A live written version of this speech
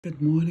Good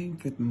morning,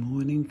 good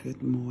morning,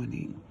 good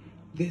morning.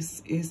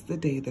 This is the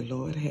day the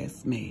Lord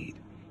has made.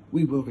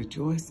 We will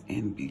rejoice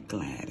and be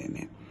glad in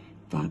it.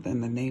 Father,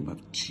 in the name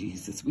of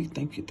Jesus, we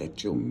thank you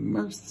that your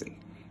mercy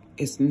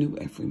is new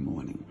every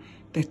morning,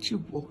 that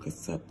you woke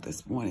us up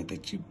this morning,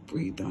 that you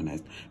breathed on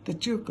us,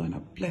 that you're going to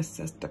bless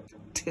us to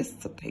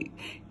participate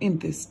in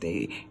this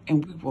day,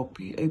 and we will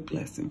be a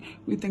blessing.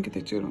 We thank you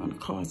that you're going to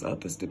cause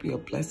others to be a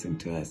blessing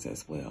to us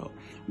as well.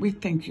 We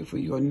thank you for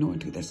your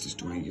anointing that's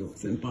destroying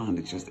yokes and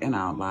bondages in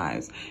our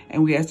lives,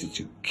 and we ask that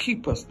you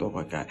keep us,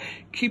 Lord God.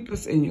 Keep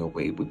us in your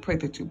way. We pray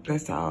that you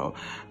bless our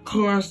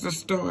cars to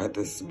start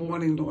this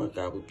morning, Lord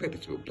God. We pray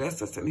that you will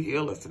bless us and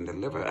heal us and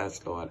deliver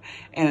us, Lord,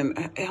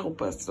 and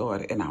help us,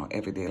 Lord, in our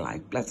everyday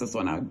life. Bless us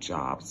on our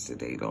jobs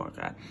today, Lord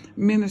God.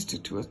 Minister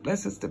to us.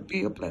 Bless us to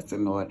be a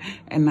blessing, Lord,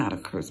 and not a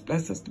curse.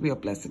 Bless us to be a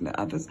blessing to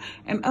others,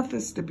 and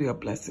others to be a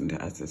blessing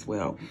to us as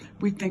well.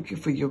 We thank you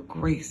for your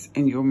grace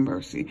and your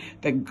mercy,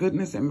 that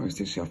goodness and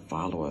mercy shall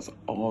follow us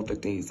all the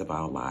days of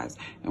our lives,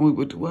 and we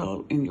will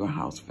dwell in your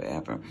house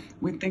forever.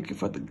 We thank you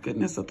for the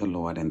goodness of the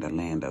Lord and the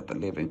land of the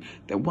living,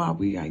 that while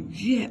we are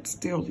yet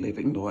still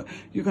living, Lord,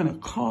 you're going to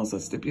cause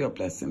us to be a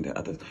blessing to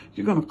others.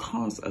 You're going to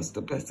cause us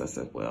to bless us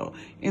as well.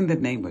 In the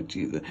name of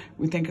Jesus,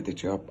 we thank you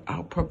that you're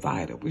our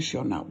provider. We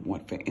shall not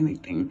want for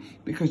anything,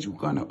 because you're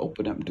going to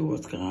open up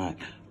doors, God,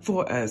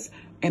 for us,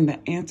 and the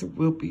answer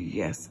will be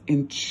yes.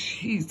 In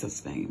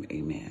Jesus' name,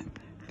 amen.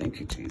 Thank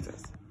you,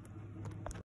 Jesus.